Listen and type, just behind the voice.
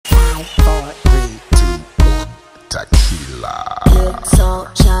5, 4, 3, 2, 1, tequila. Lips all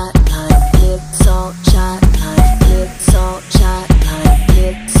shot like, lips all shot like, lips all shot like,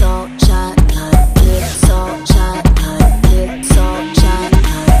 lips all shot like, lips all shot like, lips all shot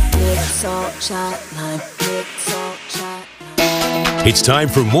like, lips all shot like, lips all shot like. It's time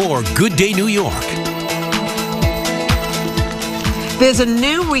for more Good Day New York. There's a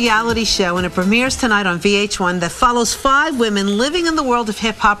new reality show, and it premieres tonight on VH1 that follows 5 women living in the world of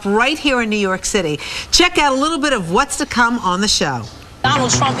hip-hop right here in New York City. Check out a little bit of what's to come on the show. Donald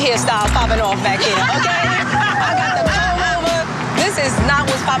Trump hairstyle popping off back here, okay? I got the comb over. This is not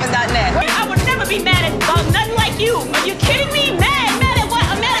what's poppin.net. I would never be mad about nothing like you. Are you kidding me? Mad at what?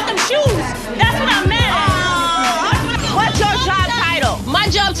 I'm mad at them shoes. That's what I'm mad at. What's your job title? My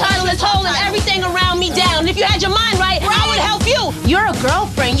job title is holding everything around me down. If you had your mind right, I would help you. You're a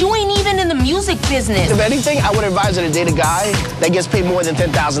girlfriend. You ain't even in the music business. If anything, I would advise her to date a guy that gets paid more than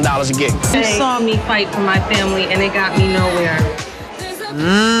 $10,000 a gig. You saw me fight for my family, and it got me nowhere.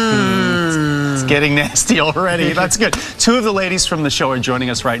 It's getting nasty already. That's good. 2 of the ladies from the show are joining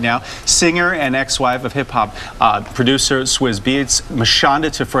us right now. Singer and ex-wife of hip-hop producer Swizz Beatz, Mashonda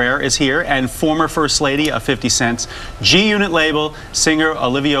Tafrere is here, and former First Lady of 50 Cent's G-Unit label, singer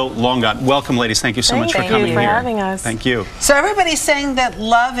Olivia Mashonda. Welcome, ladies. Thank you so much for coming here. Thank you for having us. Thank you. So everybody's saying that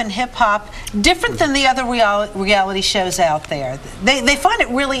love and hip-hop, different than the other reality shows out there. They find it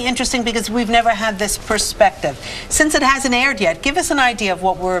really interesting because we've never had this perspective. Since it hasn't aired yet, give us an idea of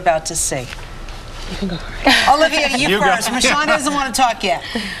what we're about to see. You can go. Olivia, you first. Mashonda doesn't want to talk yet.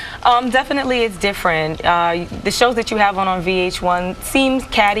 Definitely it's different. The shows that you have on VH1 seems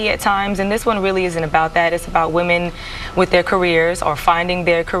catty at times, and this one really isn't about that. It's about women with their careers or finding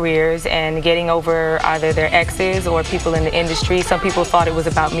their careers and getting over either their exes or people in the industry. Some people thought it was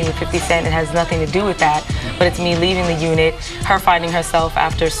about me with 50 Cent. It has nothing to do with that, but it's me leaving the unit, her finding herself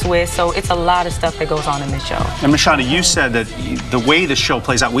after Swizz. So it's a lot of stuff that goes on in this show. And Mashonda, you said that the way the show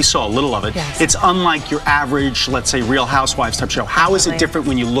plays out, we saw a little of it. Yes. It's unlike your average, let's say, Real Housewives type show. How is it different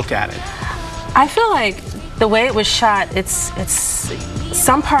when you look at it? I feel like the way it was shot, it's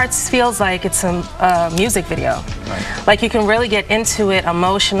some parts feels like it's a music video. Right. Like you can really get into it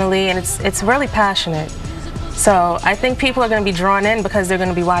emotionally, and it's really passionate. So I think people are going to be drawn in because they're going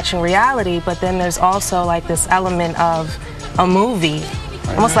to be watching reality, but then there's also like this element of a movie.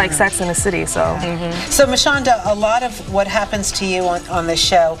 Almost like Sex in the City, so. So, Mashonda, a lot of what happens to you on this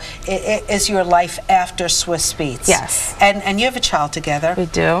show is your life after Swizz Beatz. Yes. And you have a child together. We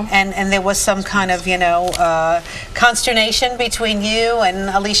do. And there was some kind of, you know, consternation between you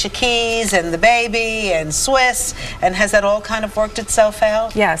and Alicia Keys and the baby and Swizz, and has that all kind of worked itself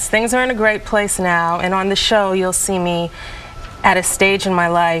out? Yes, things are in a great place now, and on the show you'll see me at a stage in my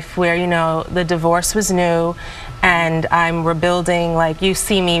life where, you know, the divorce was new and I'm rebuilding. Like, you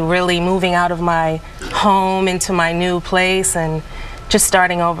see me really moving out of my home into my new place and just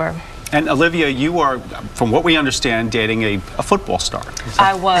starting over. And Olivia, you are, from what we understand, dating a football star.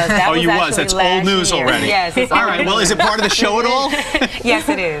 I was. That was you was. That's old news already. Yes. All right. Well, is it part of the show at all? Yes,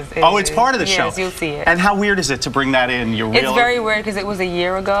 it is. It's part of the show. Yes, you'll see it. And how weird is it to bring that in? It's very weird because it was a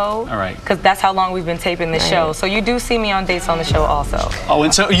year ago. All right. Because that's how long we've been taping the show. So you do see me on dates on the show also. Oh,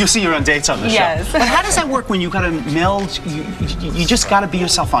 and so you see you're on dates on the show. Yes. But how does that work when you got to meld? You just got to be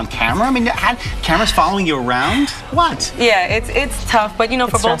yourself on camera. I mean, cameras following you around? What? Yeah, it's tough. But you know,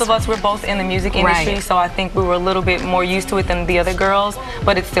 for both of us, we're both in the music industry, Right. so I think we were a little bit more used to it than the other girls,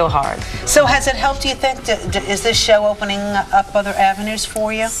 but it's still hard. So has it helped, do you think? Is this show opening up other avenues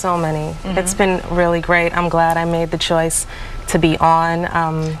for you? So many. It's been really great. I'm glad I made the choice to be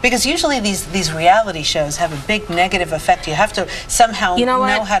on. Because usually these reality shows have a big negative effect. You have to somehow know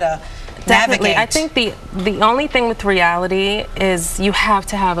how to Definitely. navigate. I think the only thing with reality is you have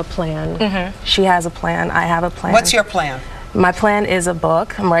to have a plan. She has a plan. I have a plan. What's your plan? My plan is a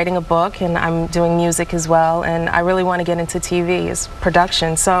book. I'm writing a book, and I'm doing music as well, and I really want to get into TV as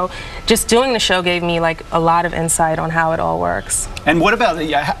production. So just doing the show gave me like a lot of insight on how it all works. And what about,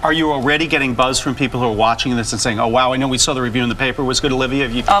 are you already getting buzz from people who are watching this and saying, oh wow, I know we saw the review in the paper, was good, Olivia?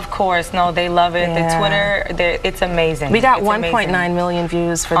 Of course, no, they love it. Yeah. The Twitter, it's amazing. We got 1.9 million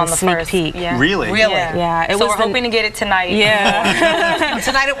views for the sneak peek. Yeah. Really? Really? Yeah. So we're hoping to get it tonight. Yeah.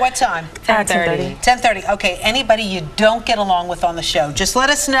 Tonight at what time? 10:30. 10:30. Okay, anybody you don't get along with on the show, just let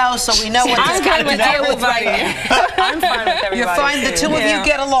us know so we know what I'm fine with everybody. I'm fine with everybody. You're fine, the two of you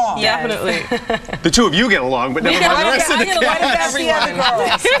get along. Definitely. The two of you get along, but never mind the rest of the cast. The other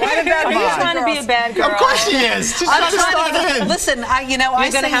girls. What about Are you trying to be a bad girl? Of course she is. She's trying to start in. Listen, I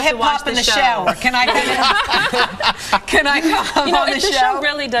sing hip hop in the shower. Can I come on the show? The show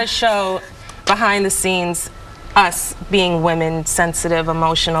really does show behind the scenes us being women, sensitive,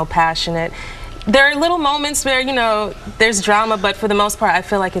 emotional, passionate. There are little moments where, you know, there's drama, but for the most part, I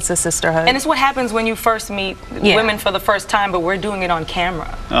feel like it's a sisterhood. And it's what happens when you first meet women for the first time, but we're doing it on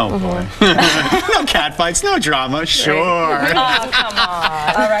camera. Oh, boy. No catfights, no drama, sure. Oh, come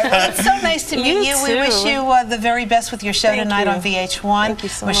on. All right. Well, it's so nice to meet you. We too. wish you the very best with your show tonight on VH1. Thank you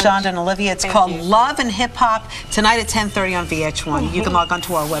so Mashonda much. and Olivia. It's called Love and Hip Hop, tonight at 10:30 on VH1. You can log on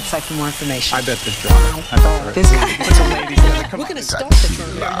to our website for more information. I bet the drama. I bet This guy. Put the ladies together. Come on. We're going to start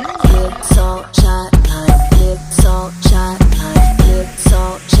the drama. Hips all shot like hips all